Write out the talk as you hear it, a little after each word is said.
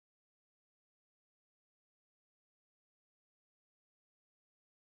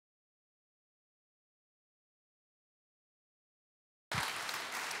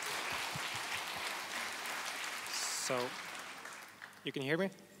So you can hear me?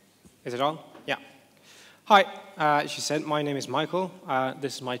 Is it on? Yeah. Hi, as you said, my name is Mikael.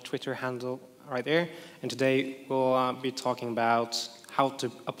 This is my Twitter handle right there. And today we'll be talking about how to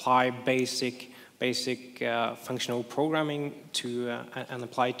apply basic functional programming to and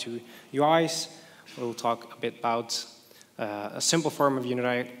apply to UIs. We'll talk a bit about a simple form of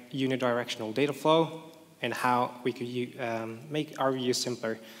unidirectional data flow and how we could make our views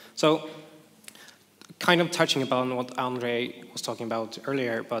simpler. So, kind of touching upon what Andre was talking about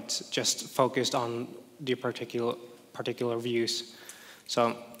earlier, but just focused on the particular views.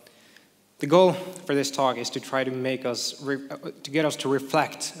 So, the goal for this talk is to try to make us, to get us to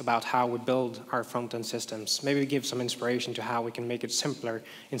reflect about how we build our front-end systems. Maybe give some inspiration to how we can make it simpler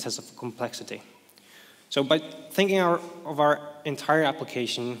instead of complexity. So by thinking of our entire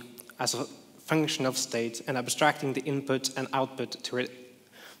application as a function of state and abstracting the input and output to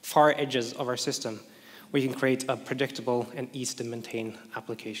far edges of our system, we can create a predictable and easy to maintain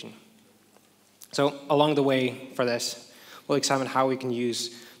application. So along the way for this, we'll examine how we can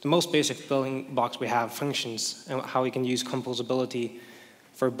use the most basic building blocks we have, functions, and how we can use composability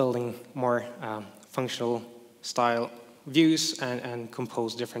for building more functional style views and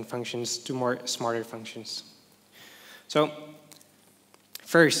compose different functions to more smarter functions. So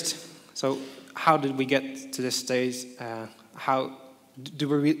first, how did we get to this stage? How do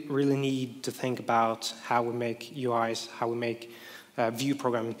we really need to think about how we make UIs, how we make view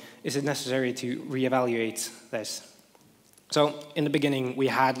programming? Is it necessary to reevaluate this? So in the beginning, we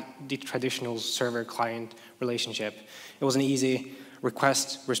had the traditional server-client relationship. It was an easy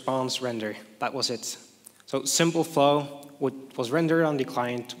request, response, render. That was it. So simple flow, what was rendered on the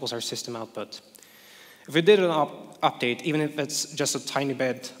client was our system output. If we did an update, even if it's just a tiny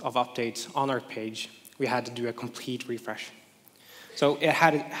bit of update on our page, we had to do a complete refresh. So it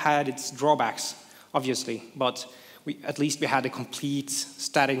had its drawbacks, obviously, but at least we had a complete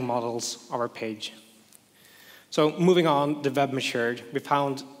static models of our page. So moving on, the web matured. We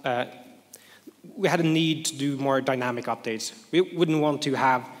found we had a need to do more dynamic updates. We wouldn't want to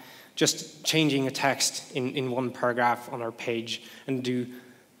have just changing a text in one paragraph on our page and do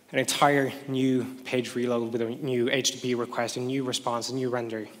an entire new page reload with a new HTTP request, a new response, a new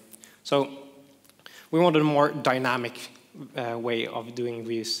render. So we wanted a more dynamic way of doing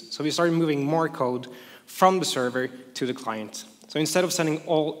views. So we started moving more code from the server to the client. So instead of sending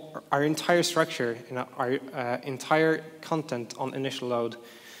all our entire structure and our entire content on initial load,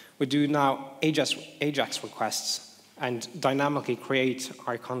 we do now AJAX requests and dynamically create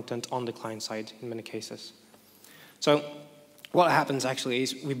our content on the client side in many cases. So what happens actually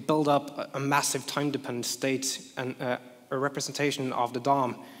is we build up a massive time-dependent state and a representation of the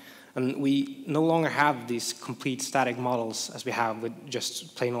DOM, and we no longer have these complete static models as we have with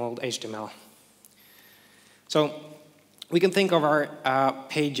just plain old HTML. So we can think of our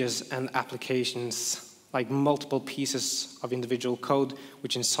pages and applications like multiple pieces of individual code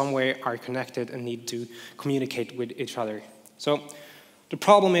which in some way are connected and need to communicate with each other. So the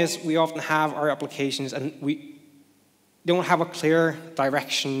problem is we often have our applications and we don't have a clear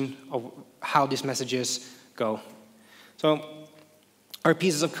direction of how these messages go. So our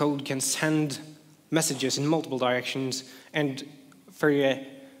pieces of code can send messages in multiple directions, and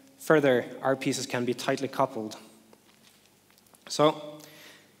further, our pieces can be tightly coupled. So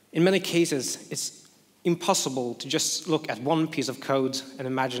in many cases, it's impossible to just look at one piece of code and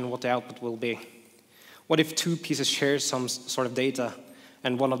imagine what the output will be. What if two pieces share some sort of data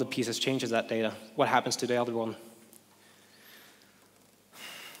and one of the pieces changes that data? What happens to the other one?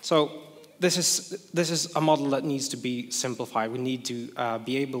 So this is a model that needs to be simplified. We need to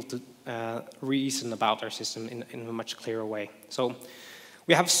be able to reason about our system in a much clearer way. So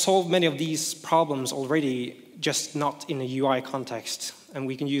we have solved many of these problems already, just not in a UI context, and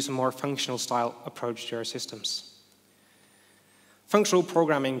we can use a more functional style approach to our systems. Functional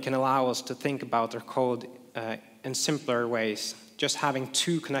programming can allow us to think about our code in simpler ways, just having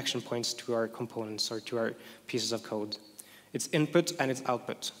two connection points to our components or to our pieces of code. Its input and its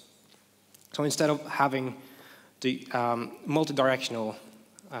output. So instead of having the multi-directional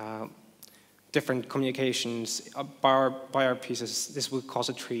different communications by our pieces, this will cause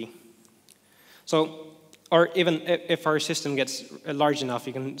a tree. So, or even if our system gets large enough,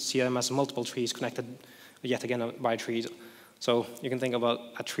 you can see them as multiple trees connected yet again by trees. So you can think about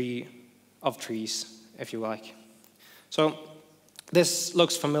a tree of trees, if you like. So this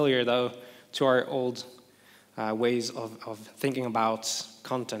looks familiar, though, to our old ways of thinking about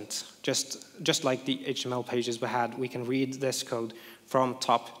content. Just like the HTML pages we had, we can read this code from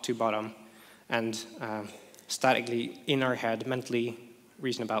top to bottom and statically in our head mentally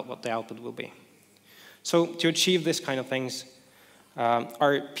reason about what the output will be. So to achieve this kind of things,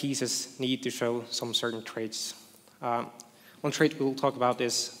 our pieces need to show some certain traits. One trait we'll talk about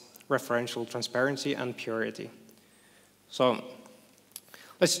is referential transparency and purity. So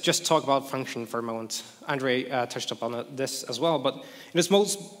let's just talk about function for a moment. Andre touched upon this as well, but in its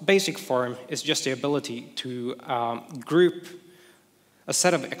most basic form, it's just the ability to group a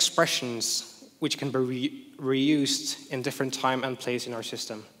set of expressions which can be reused in different time and place in our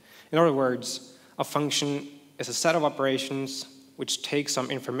system. In other words, a function is a set of operations which takes some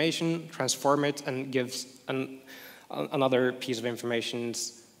information, transform it, and gives another piece of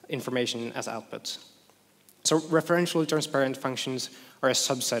information as output. So referentially transparent functions are a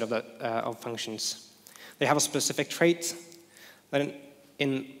subset of functions. They have a specific trait that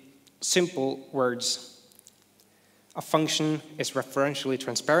in simple words, a function is referentially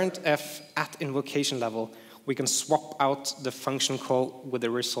transparent if at invocation level we can swap out the function call with the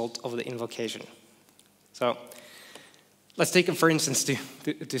result of the invocation. So let's take it for instance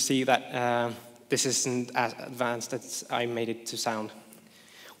to see that this isn't as advanced as I made it to sound.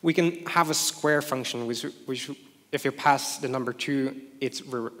 We can have a square function which if you pass the number 2, it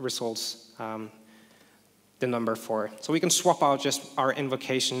results the number 4. So we can swap out just our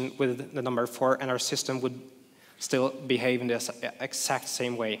invocation with the number 4 and our system would still behave in the exact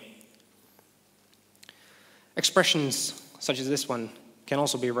same way. Expressions such as this one can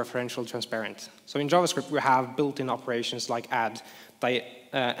also be referential transparent. So in JavaScript we have built-in operations like add,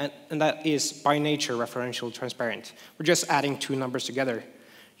 and that is by nature referential transparent. We're just adding 2 numbers together.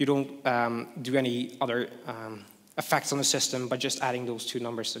 You don't do any other effects on the system by just adding those 2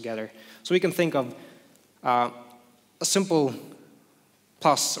 numbers together. So we can think of a simple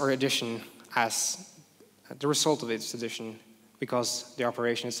plus or addition as the result of its addition because the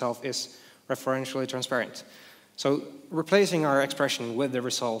operation itself is referentially transparent. So replacing our expression with the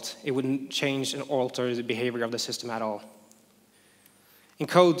result, it wouldn't change and alter the behavior of the system at all. In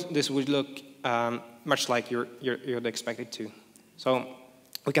code, this would look much like you'd expect it to. So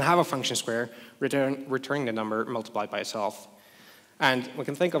we can have a function square returning the number multiplied by itself. And we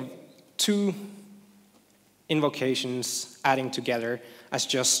can think of 2 invocations adding together as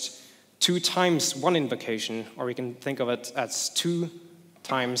just 2 times 1 invocation, or we can think of it as 2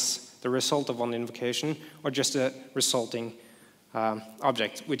 times the result of 1 invocation, or just a resulting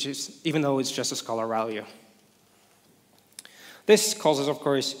object, which is, even though it's just a scalar value. This causes, of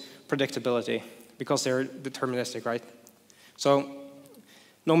course, predictability, because they're deterministic, right? So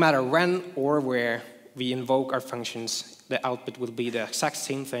no matter when or where we invoke our functions, the output will be the exact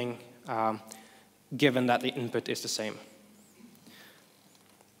same thing, given that the input is the same.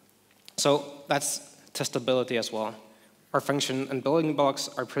 So that's testability as well. Our function and building blocks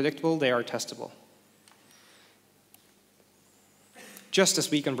are predictable, they are testable. Just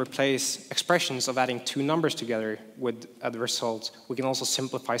as we can replace expressions of adding 2 numbers together with the result, we can also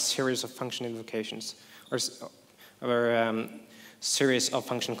simplify series of function invocations, or series of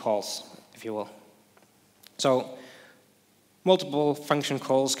function calls, if you will. So multiple function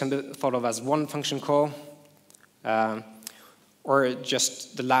calls can be thought of as 1 function call, or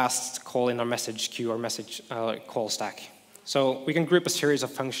just the last call in our message queue or message call stack. So we can group a series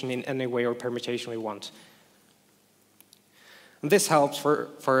of functions in any way or permutation we want. And this helps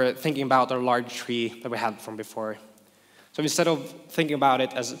for thinking about our large tree that we had from before. So instead of thinking about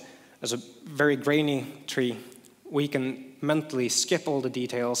it as a very grainy tree, we can mentally skip all the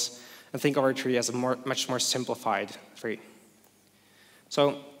details and think of our tree as a much more simplified tree.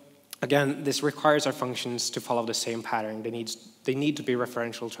 So again, this requires our functions to follow the same pattern. They need to be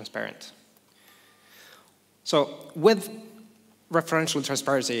referential transparent. So with referential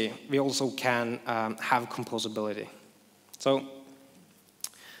transparency, we also can have composability. So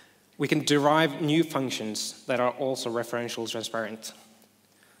we can derive new functions that are also referential transparent.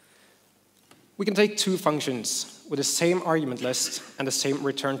 We can take 2 functions with the same argument list and the same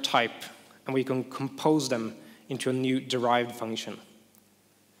return type, and we can compose them into a new derived function.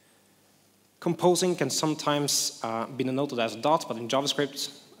 Composing can sometimes be denoted as a dot, but in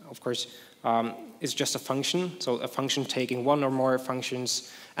JavaScript, of course, it's just a function. So a function taking 1 or more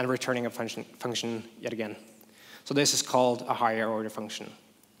functions and returning a function yet again. So this is called a higher order function.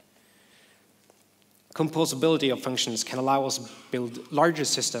 Composability of functions can allow us to build larger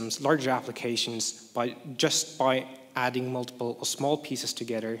systems, larger applications just by adding multiple small pieces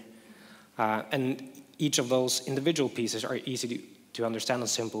together. And each of those individual pieces are easy to understand and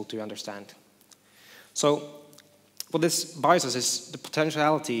simple to understand. So what this buys us is the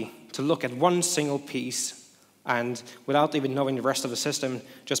potentiality to look at 1 single piece, and without even knowing the rest of the system,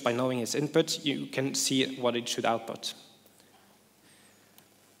 just by knowing its input, you can see what it should output.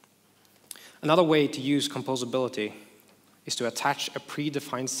 Another way to use composability is to attach a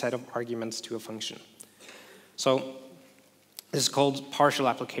predefined set of arguments to a function. So this is called partial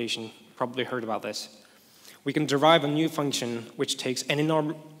application. You probably heard about this. We can derive a new function which takes any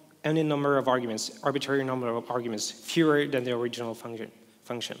number of arguments, arbitrary number of arguments, fewer than the original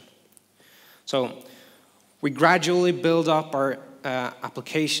function. So we gradually build up our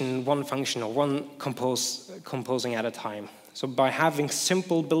application one function or one composing at a time. So by having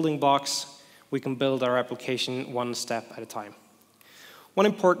simple building blocks, we can build our application one step at a time. One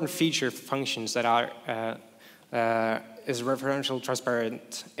important feature of functions that is referential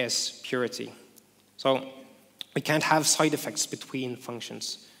transparent is purity. So we can't have side effects between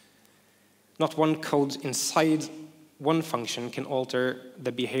functions. Not one code inside one function can alter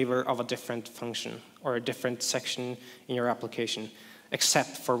the behavior of a different function or a different section in your application,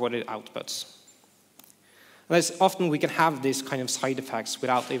 except for what it outputs. And often we can have these kind of side effects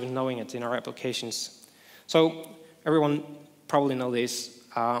without even knowing it in our applications. So everyone probably knows this.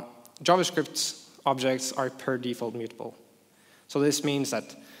 JavaScript objects are per default mutable. So this means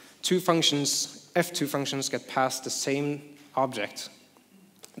that two functions, F2 functions, get passed the same object,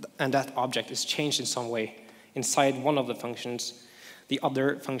 and that object is changed in some way inside one of the functions. The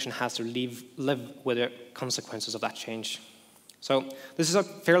other function has to live with the consequences of that change. So this is a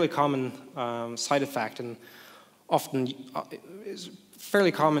fairly common side effect, and often it's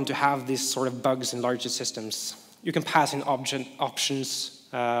fairly common to have these sort of bugs in larger systems. You can pass in options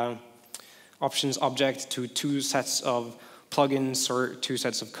object to two sets of plugins or two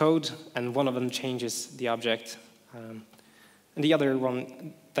sets of code, and one of them changes the object, and the other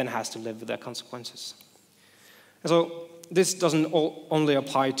one then has to live with the consequences. And so this doesn't only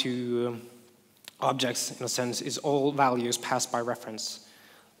apply to objects, in a sense, it's all values passed by reference.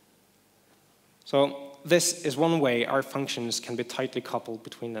 So this is one way our functions can be tightly coupled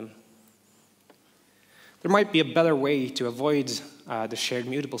between them. There might be a better way to avoid the shared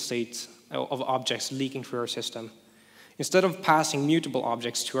mutable state of objects leaking through our system. Instead of passing mutable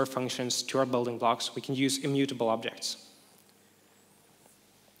objects to our functions, to our building blocks, we can use immutable objects.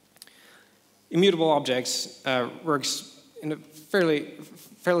 Immutable objects works in a fairly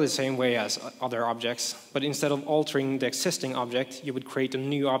the same way as other objects, but instead of altering the existing object, you would create a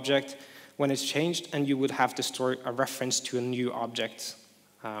new object when it's changed, and you would have to store a reference to a new object.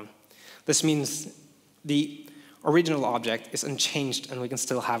 This means the original object is unchanged, and we can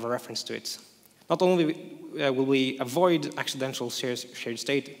still have a reference to it. Not only will we avoid accidental shared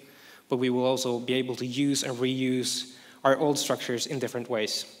state, but we will also be able to use and reuse our old structures in different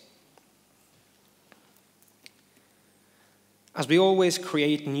ways. As we always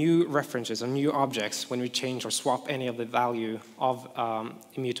create new references or new objects when we change or swap any of the value of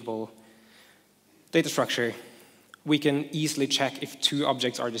immutable data structure, we can easily check if two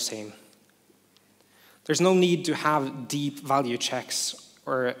objects are the same. There's no need to have deep value checks,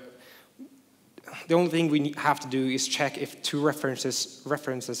 or the only thing we have to do is check if two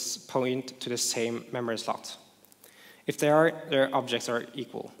references point to the same memory slot. If they are, their objects are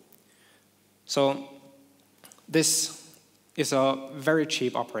equal. So this is a very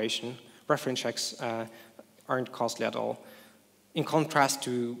cheap operation. Reference checks aren't costly at all. In contrast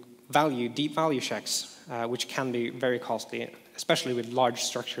to deep value checks, which can be very costly, especially with large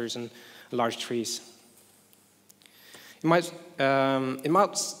structures and large trees. It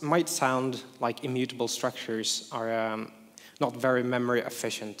might sound like immutable structures are not very memory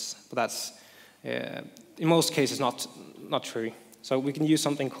efficient, but that's in most cases not true. So we can use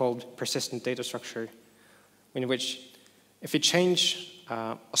something called persistent data structure, in which if we change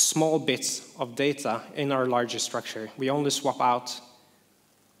a small bit of data in our larger structure, we only swap out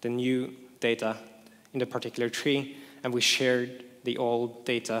the new data in the particular tree, and we share the old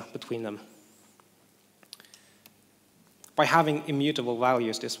data between them. By having immutable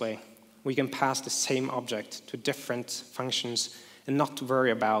values this way, we can pass the same object to different functions and not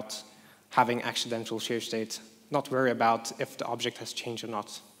worry about having accidental shared state, not worry about if the object has changed or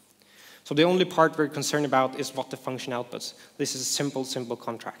not. So the only part we're concerned about is what the function outputs. This is a simple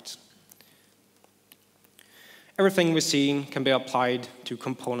contract. Everything we see can be applied to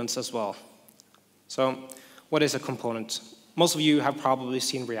components as well. So what is a component? Most of you have probably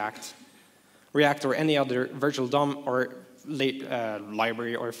seen React. React or any other virtual DOM or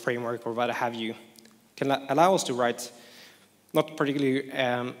library or framework or what have you can allow us to write, not particularly,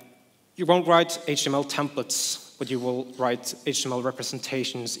 you won't write HTML templates, but you will write HTML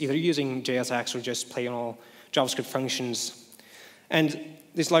representations, either using JSX or just plain old JavaScript functions. And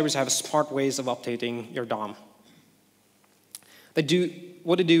these libraries have smart ways of updating your DOM.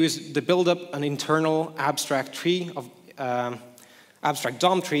 What they do is they build up an internal abstract tree of abstract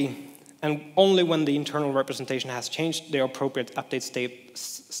DOM tree, And only when the internal representation has changed, the appropriate update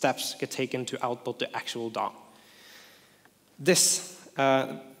steps get taken to output the actual DOM. The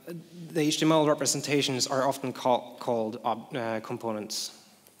HTML representations are often called components.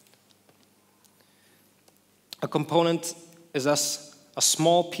 A component is thus a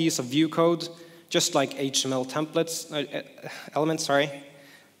small piece of view code, just like HTML elements,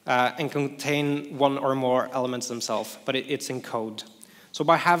 and contain one or more elements themselves, but it's in code. So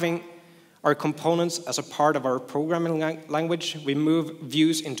by having our components as a part of our programming language, we move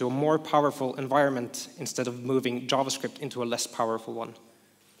views into a more powerful environment instead of moving JavaScript into a less powerful one.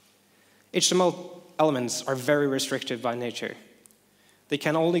 HTML elements are very restrictive by nature. They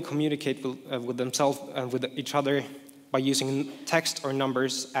can only communicate with themselves and with each other by using text or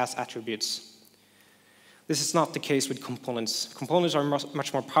numbers as attributes. This is not the case with components. Components are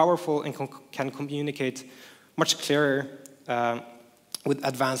much more powerful and can communicate much clearer with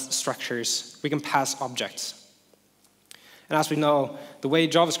advanced structures. We can pass objects. And as we know, the way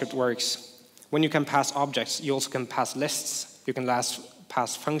JavaScript works, when you can pass objects, you also can pass lists, you can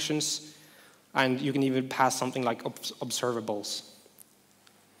pass functions, and you can even pass something like observables.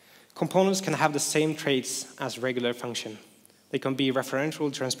 Components can have the same traits as regular function. They can be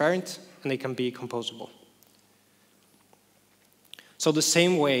referentially transparent, and they can be composable. So the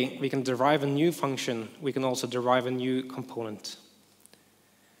same way we can derive a new function, we can also derive a new component.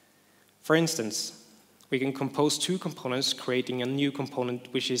 For instance, we can compose two components, creating a new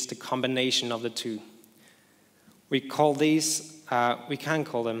component, which is the combination of the two. We can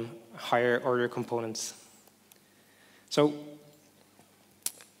call them higher order components. So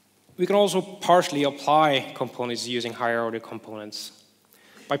we can also partially apply components using higher order components.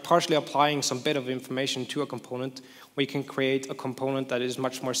 By partially applying some bit of information to a component, we can create a component that is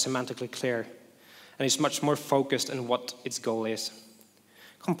much more semantically clear and is much more focused on what its goal is.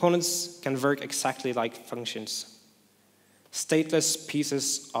 Components can work exactly like functions. Stateless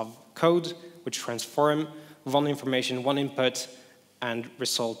pieces of code which transform one information, one input, and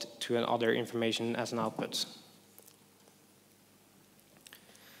result to another information as an output.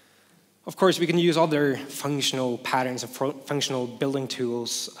 Of course, we can use other functional patterns and functional building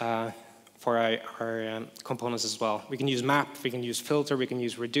tools for our components as well. We can use map, we can use filter, we can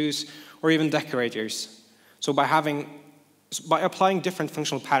use reduce, or even decorators. So by applying different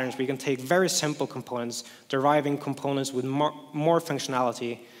functional patterns, we can take very simple components, deriving components with more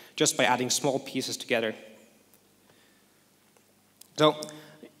functionality just by adding small pieces together. So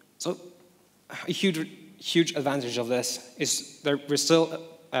a huge advantage of this is that we're still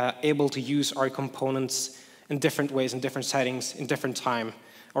able to use our components in different ways, in different settings, in different time,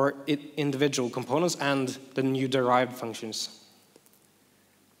 or individual components and the new derived functions.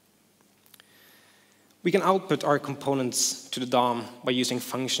 We can output our components to the DOM by using a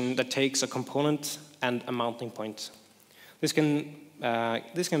function that takes a component and a mounting point. This can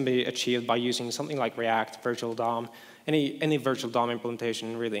be achieved by using something like React, Virtual DOM, any Virtual DOM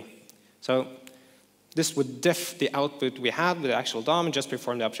implementation, really. So this would diff the output we had with the actual DOM and just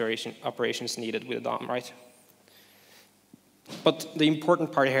perform the operations needed with the DOM, right? But the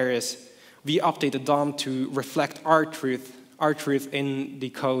important part here is we update the DOM to reflect our truth in the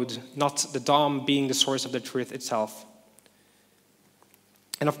code, not the DOM being the source of the truth itself.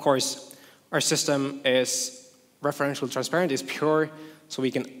 And of course, our system is referentially transparent, is pure, so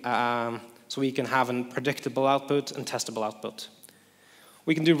we can have a predictable output and testable output.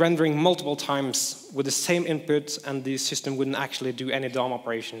 We can do rendering multiple times with the same input, and the system wouldn't actually do any DOM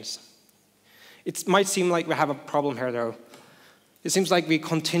operations. It might seem like we have a problem here, though. It seems like we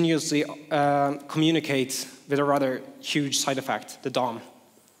continuously communicate with a rather huge side effect, the DOM.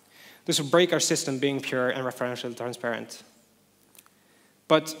 This will break our system being pure and referentially transparent.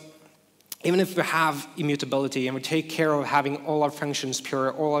 But even if we have immutability and we take care of having all our functions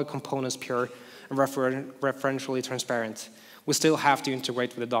pure, all our components pure, and referentially transparent, we still have to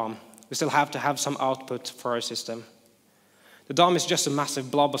integrate with the DOM. We still have to have some output for our system. The DOM is just a massive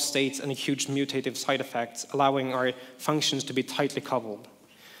blob of states and a huge mutative side effect, allowing our functions to be tightly coupled.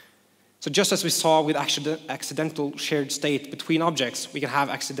 So just as we saw with accidental shared state between objects, we can have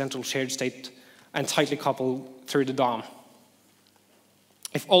accidental shared state and tightly coupled through the DOM.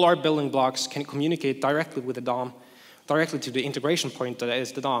 If all our building blocks can communicate directly with the DOM, directly to the integration point that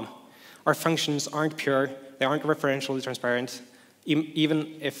is the DOM, our functions aren't pure, they aren't referentially transparent,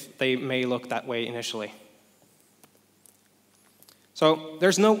 even if they may look that way initially. So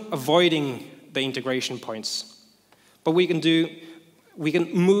there's no avoiding the integration points, but we can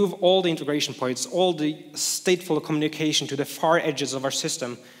move all the integration points, all the stateful communication to the far edges of our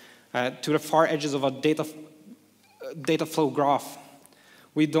system, to the far edges of a data flow graph.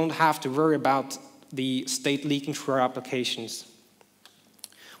 we don't have to worry about the state leaking through our applications.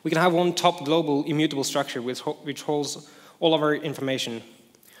 We can have one top global immutable structure which holds all of our information.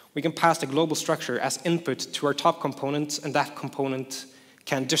 We can pass the global structure as input to our top component, and that component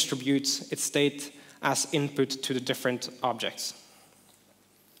can distribute its state as input to the different objects.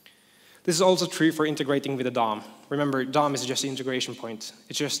 This is also true for integrating with the DOM. Remember, DOM is just the integration point.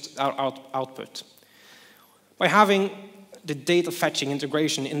 It's just our output. By having the data fetching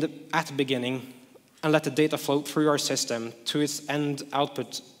integration at the beginning and let the data flow through our system to its end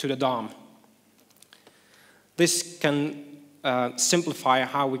output to the DOM, this can simplify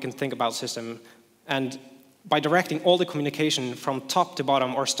how we can think about system. And by directing all the communication from top to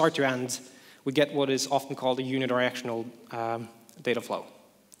bottom or start to end, we get what is often called a unidirectional data flow.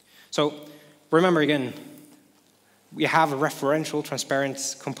 So remember again, we have referential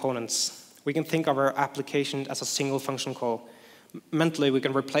transparent components. We can think of our application as a single function call. Mentally, we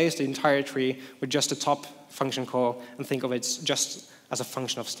can replace the entire tree with just a top function call and think of it just as a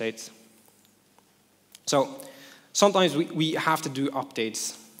function of state. So sometimes we have to do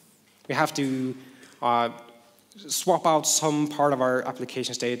updates. We have to swap out some part of our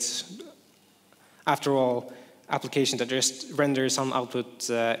application states. After all, applications that just render some output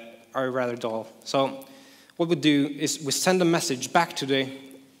are rather dull. So what we do is we send a message back to the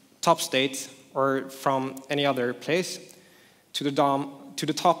top state or from any other place to the DOM, to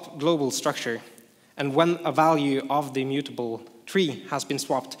the top global structure. And when a value of the immutable tree has been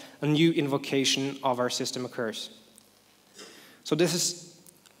swapped, a new invocation of our system occurs. So this is,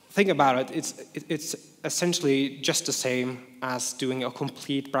 think about it, it's essentially just the same as doing a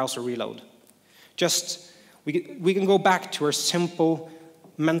complete browser reload. Just, we can go back to our simple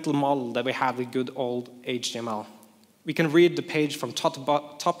mental model that we had with good old HTML. We can read the page from top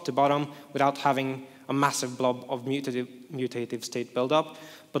to bottom without having a massive blob of mutative state buildup,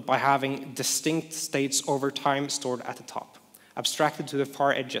 but by having distinct states over time stored at the top, abstracted to the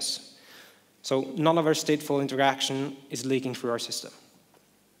far edges. So none of our stateful interaction is leaking through our system.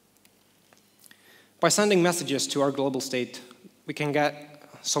 By sending messages to our global state, we can get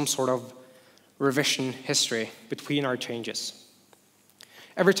some sort of revision history between our changes.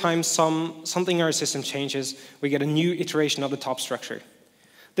 Every time something in our system changes, we get a new iteration of the top structure.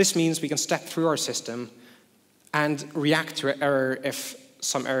 This means we can step through our system and react to an error if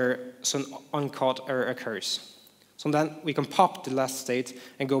some uncaught error occurs. So then we can pop the last state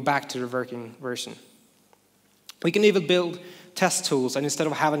and go back to the working version. We can even build test tools, and instead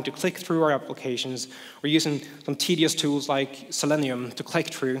of having to click through our applications, we're using some tedious tools like Selenium to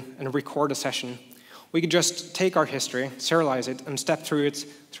click through and record a session. We could just take our history, serialize it, and step through it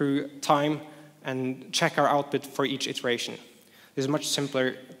through time and check our output for each iteration. This is much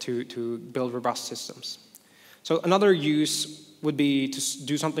simpler to build robust systems. So another use would be to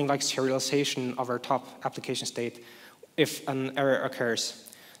do something like serialization of our top application state if an error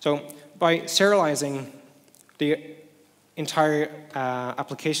occurs. So by serializing the entire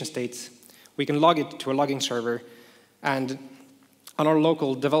application state, we can log it to a logging server, and on our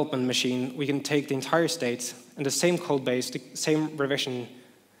local development machine, we can take the entire state and the same code base, the same revision,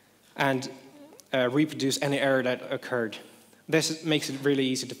 and reproduce any error that occurred. This makes it really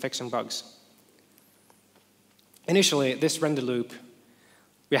easy to fix some bugs. Initially, this render loop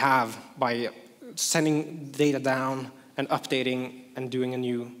we have by sending data down and updating and doing a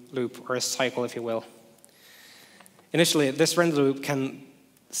new loop, or a cycle, if you will. Initially, this render loop can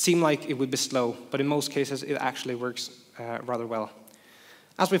seem like it would be slow, but in most cases, it actually works rather well.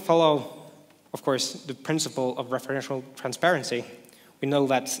 As we follow, of course, the principle of referential transparency, we know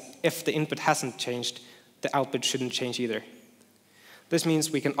that if the input hasn't changed, the output shouldn't change either. This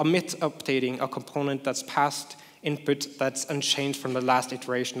means we can omit updating a component that's passed input that's unchanged from the last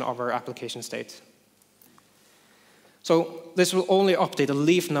iteration of our application state. So this will only update a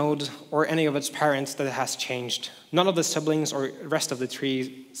leaf node or any of its parents that it has changed. None of the siblings or rest of the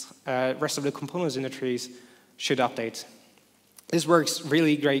trees, rest of the components in the trees should update. This works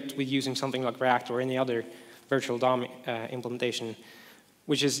really great with using something like React or any other virtual DOM implementation,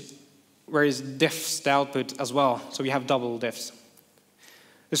 which is where is diffs the output as well, so we have double diffs.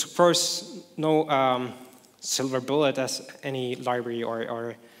 There's of course no silver bullet as any library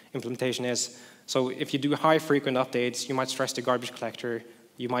or implementation is. So if you do high frequent updates, you might stress the garbage collector,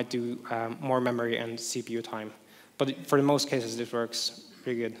 you might do more memory and CPU time. But for the most cases, this works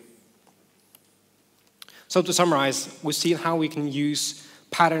pretty good. So to summarize, we've seen how we can use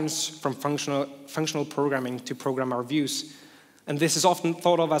patterns from functional programming to program our views. And this is often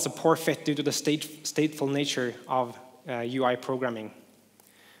thought of as a poor fit due to the stateful nature of UI programming.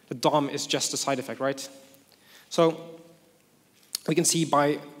 The DOM is just a side effect, right? So we can see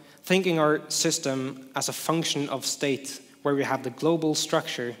by thinking our system as a function of state, where we have the global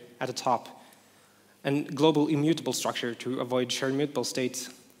structure at the top and global immutable structure to avoid shared mutable states,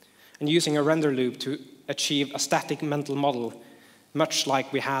 and using a render loop to achieve a static mental model, much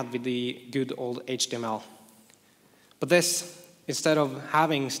like we had with the good old HTML. But this, instead of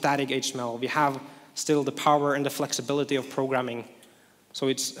having static HTML, we have still the power and the flexibility of programming, so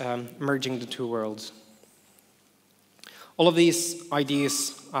it's merging the two worlds. All of these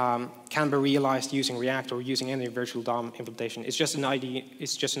ideas can be realized using React or using any virtual DOM implementation. It's just an idea,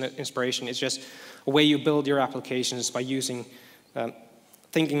 it's just an inspiration, it's just a way you build your applications by using,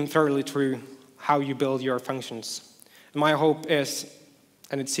 thinking thoroughly through how you build your functions. And my hope is,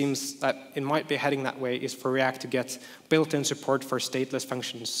 and it seems that it might be heading that way, is for React to get built-in support for stateless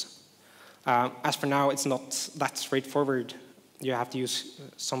functions. As for now, it's not that straightforward. You have to use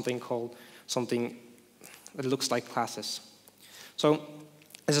something that looks like classes. So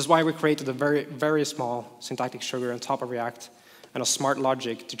this is why we created a very, very small syntactic sugar on top of React and a smart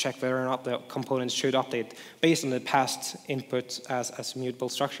logic to check whether or not the components should update based on the past input as immutable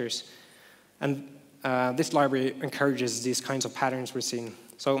structures. And this library encourages these kinds of patterns we're seeing.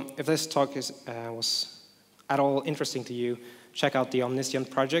 So if this talk was at all interesting to you, check out the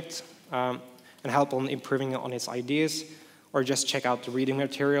Omniscient project and help on improving on its ideas, or just check out the reading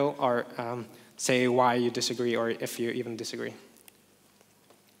material, or say why you disagree, or if you even disagree.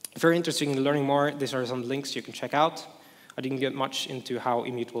 If you're interested in learning more, these are some links you can check out. I didn't get much into how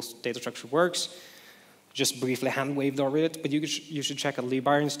immutable data structure works, just briefly hand-waved over it, but you should check out Lee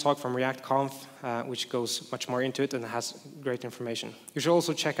Byron's talk from JSConf, which goes much more into it and has great information. You should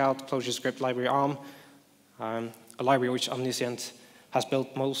also check out ClojureScript library Om, a library which Omniscient has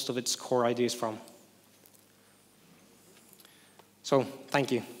built most of its core ideas from. So,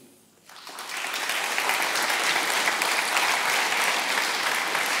 thank you.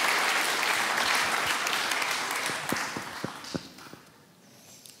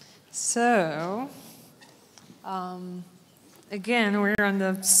 So, again, we're on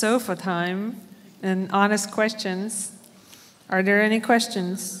the sofa time and honest questions. Are there any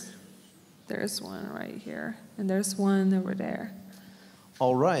questions? There's one right here, and there's one over there.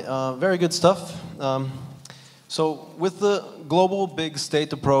 All right, very good stuff. So with the global big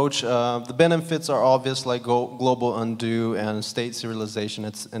state approach, the benefits are obvious, like global undo and state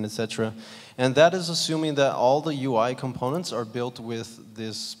serialization, and etc. And that is assuming that all the UI components are built with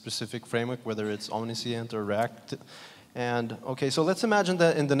this specific framework, whether it's Omniscient or React. And okay, so let's imagine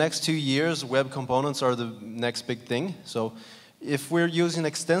that in the next 2 years, web components are the next big thing. So if we're using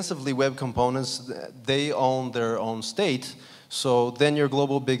extensively web components, they own their own state. So then your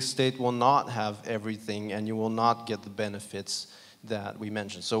global big state will not have everything, and you will not get the benefits that we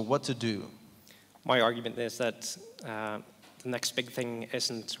mentioned. So what to do? My argument is that the next big thing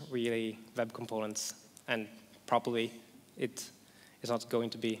isn't really web components, and probably it is not going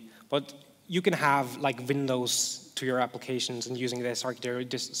to be. But you can have like windows to your applications and using this architecture,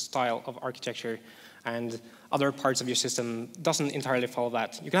 this style of architecture, and other parts of your system doesn't entirely follow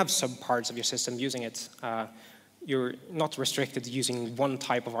that. You can have subparts of your system using it. You're not restricted to using one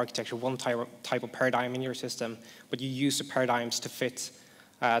type of architecture, one type of paradigm in your system, but you use the paradigms to fit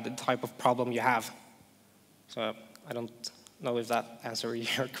the type of problem you have. So I don't know if that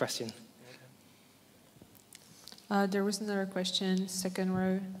answers your question. There was another question, second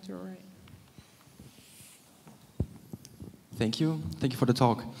row to your right. Thank you. Thank you for the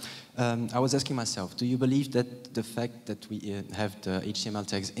talk. I was asking myself, do you believe that the fact that we have the HTML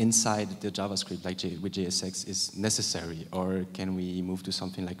tags inside the JavaScript, like with JSX, is necessary? Or can we move to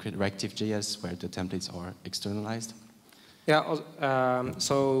something like reactive.js, where the templates are externalized? Yeah,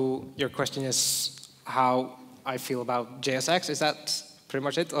 so your question is how I feel about JSX. Is that pretty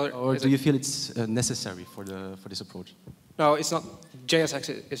much it? Or do you feel it's necessary for this approach? No, it's not.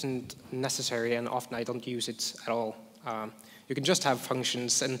 JSX isn't necessary, and often I don't use it at all. You can just have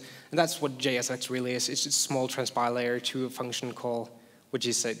functions, and that's what JSX really is. It's a small transpile layer to a function call, which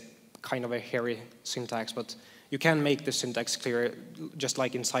is a kind of a hairy syntax, but you can make the syntax clearer, just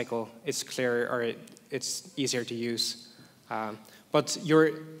like in Cycle. It's clearer, or it's easier to use. But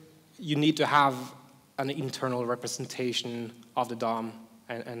you need to have an internal representation of the DOM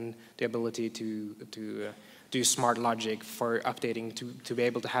and the ability to do smart logic for updating to be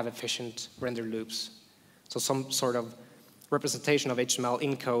able to have efficient render loops. So some sort of representation of HTML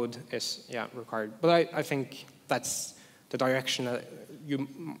in code is required. But I think that's the direction that you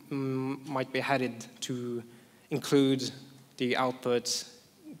might be headed, to include the output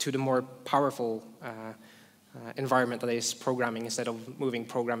to the more powerful environment that is programming, instead of moving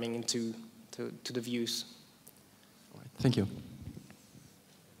programming into the views. All right. Thank you.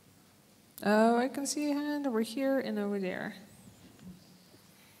 Oh, I can see a hand over here and over there.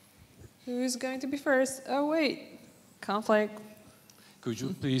 Who's going to be first? Oh, wait. Conflict. Could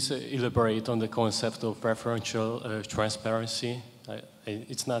you please elaborate on the concept of referential transparency?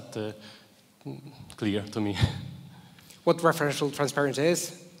 It's not clear to me. What referential transparency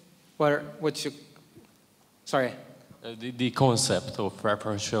is? Sorry? The concept of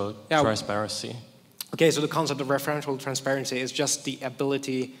referential transparency. Okay, so the concept of referential transparency is just the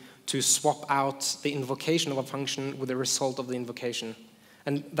ability to swap out the invocation of a function with the result of the invocation.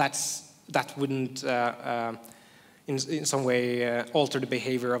 And that wouldn't in some way alter the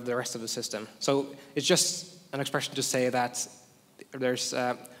behavior of the rest of the system. So it's just an expression to say that there's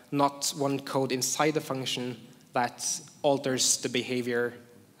not one code inside the function that alters the behavior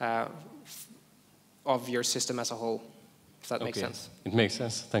of your system as a whole, if that makes sense. It makes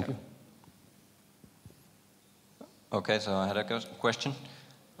sense. Thank you. Okay, so I had a question.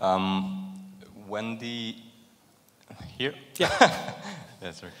 When the... Here? Yeah.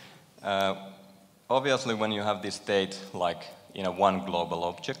 That's right. Obviously, when you have this state, like in a one global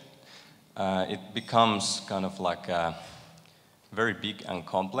object, it becomes kind of like very big and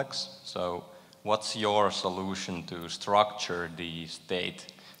complex. So what's your solution to structure the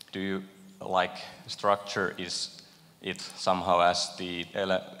state? Do you like structure it somehow as the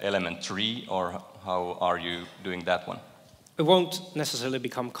element tree, or how are you doing that one? It won't necessarily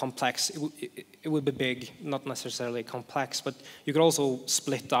become complex. It will be big, not necessarily complex, but you could also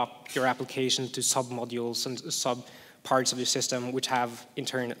split up your application to sub-modules and sub-parts of your system, which have, in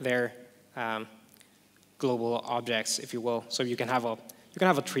turn, their global objects, if you will. So you can have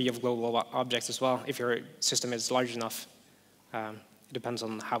a tree of global objects as well, if your system is large enough. It depends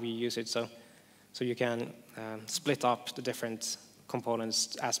on how you use it. So you can split up the different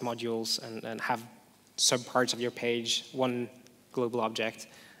components as modules and have subparts of your page, one global object,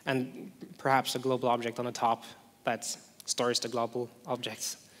 and perhaps a global object on the top that stores the global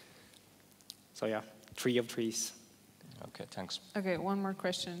objects. So yeah, tree of trees. Okay, thanks. Okay, one more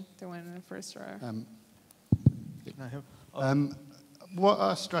question. The one in the first row. What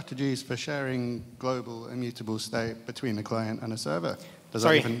are strategies for sharing global immutable state between a client and a server?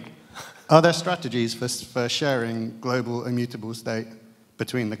 Are there strategies for sharing global immutable state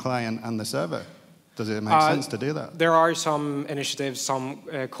between the client and the server? Does it make sense to do that? There are some initiatives, some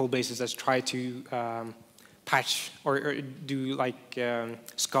code bases that try to patch or do like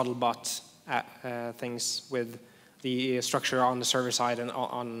scuttlebutt things with the structure on the server side and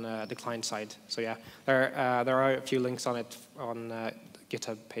on the client side. So yeah, there are a few links on it on the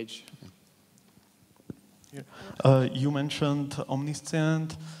GitHub page. You mentioned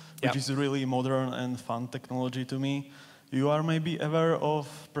Omniscient, which is really modern and fun technology to me. You are maybe aware of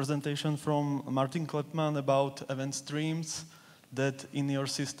presentation from Martin Kleppmann about event streams, that in your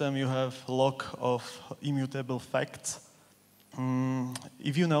system you have log of immutable facts.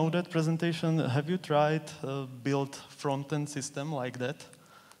 If you know that presentation, have you tried build front-end system like that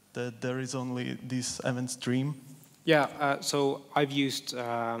there is only this event stream? Yeah, so I've used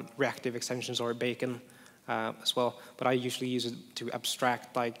reactive extensions or Bacon as well, but I usually use it to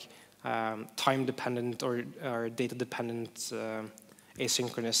abstract like time-dependent or data-dependent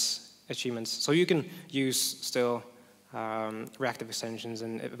asynchronous achievements. So you can use still reactive extensions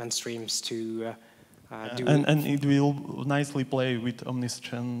and event streams to do. And it will nicely play with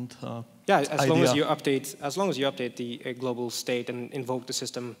Omniscient. Yeah, as long as you update the global state and invoke the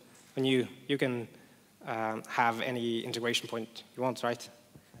system, when you can have any integration point you want, right?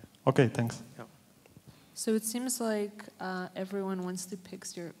 Okay, thanks. Yeah. So it seems like everyone wants to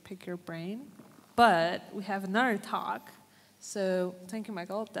pick your brain, but we have another talk. So thank you,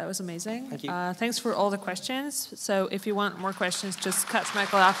 Mikael. That was amazing. Thank you. Thanks for all the questions. So if you want more questions, just catch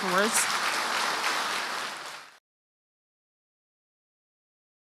Mikael afterwards.